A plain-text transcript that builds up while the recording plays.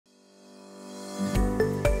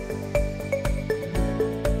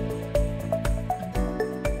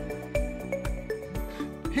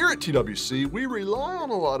Here at TWC, we rely on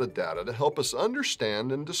a lot of data to help us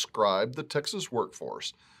understand and describe the Texas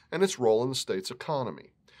workforce and its role in the state's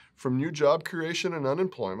economy. From new job creation and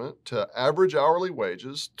unemployment, to average hourly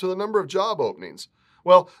wages, to the number of job openings.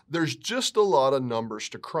 Well, there's just a lot of numbers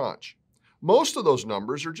to crunch. Most of those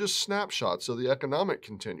numbers are just snapshots of the economic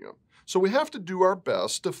continuum. So we have to do our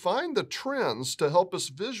best to find the trends to help us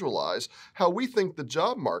visualize how we think the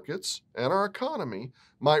job markets and our economy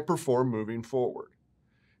might perform moving forward.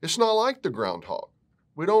 It's not like the groundhog.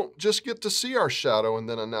 We don't just get to see our shadow and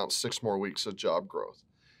then announce 6 more weeks of job growth.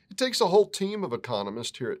 It takes a whole team of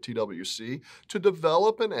economists here at TWC to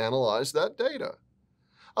develop and analyze that data.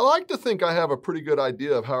 I like to think I have a pretty good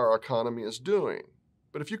idea of how our economy is doing.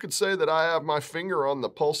 But if you could say that I have my finger on the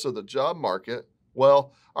pulse of the job market,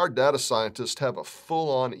 well, our data scientists have a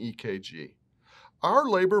full-on EKG. Our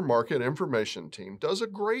labor market information team does a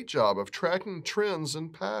great job of tracking trends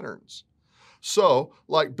and patterns. So,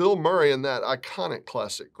 like Bill Murray in that iconic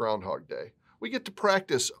classic Groundhog Day, we get to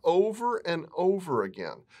practice over and over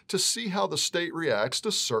again to see how the state reacts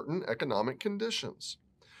to certain economic conditions,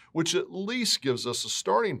 which at least gives us a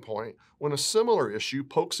starting point when a similar issue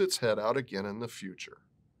pokes its head out again in the future.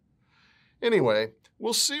 Anyway,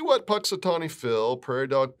 we'll see what Puxatawny Phil, Prairie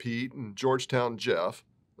Dog Pete, and Georgetown Jeff,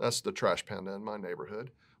 that's the trash panda in my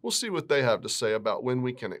neighborhood, we'll see what they have to say about when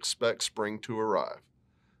we can expect spring to arrive.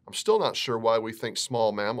 I'm still not sure why we think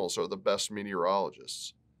small mammals are the best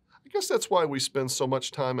meteorologists. I guess that's why we spend so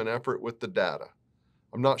much time and effort with the data.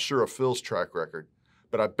 I'm not sure of Phil's track record,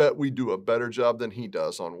 but I bet we do a better job than he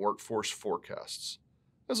does on workforce forecasts.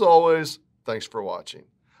 As always, thanks for watching.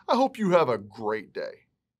 I hope you have a great day.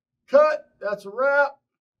 Cut, that's a wrap.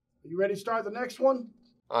 Are you ready to start the next one?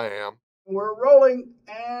 I am. We're rolling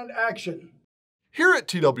and action. Here at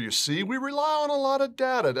TWC, we rely on a lot of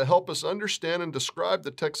data to help us understand and describe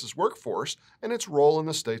the Texas workforce and its role in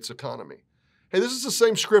the state's economy. Hey, this is the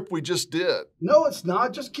same script we just did. No, it's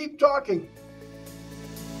not. Just keep talking.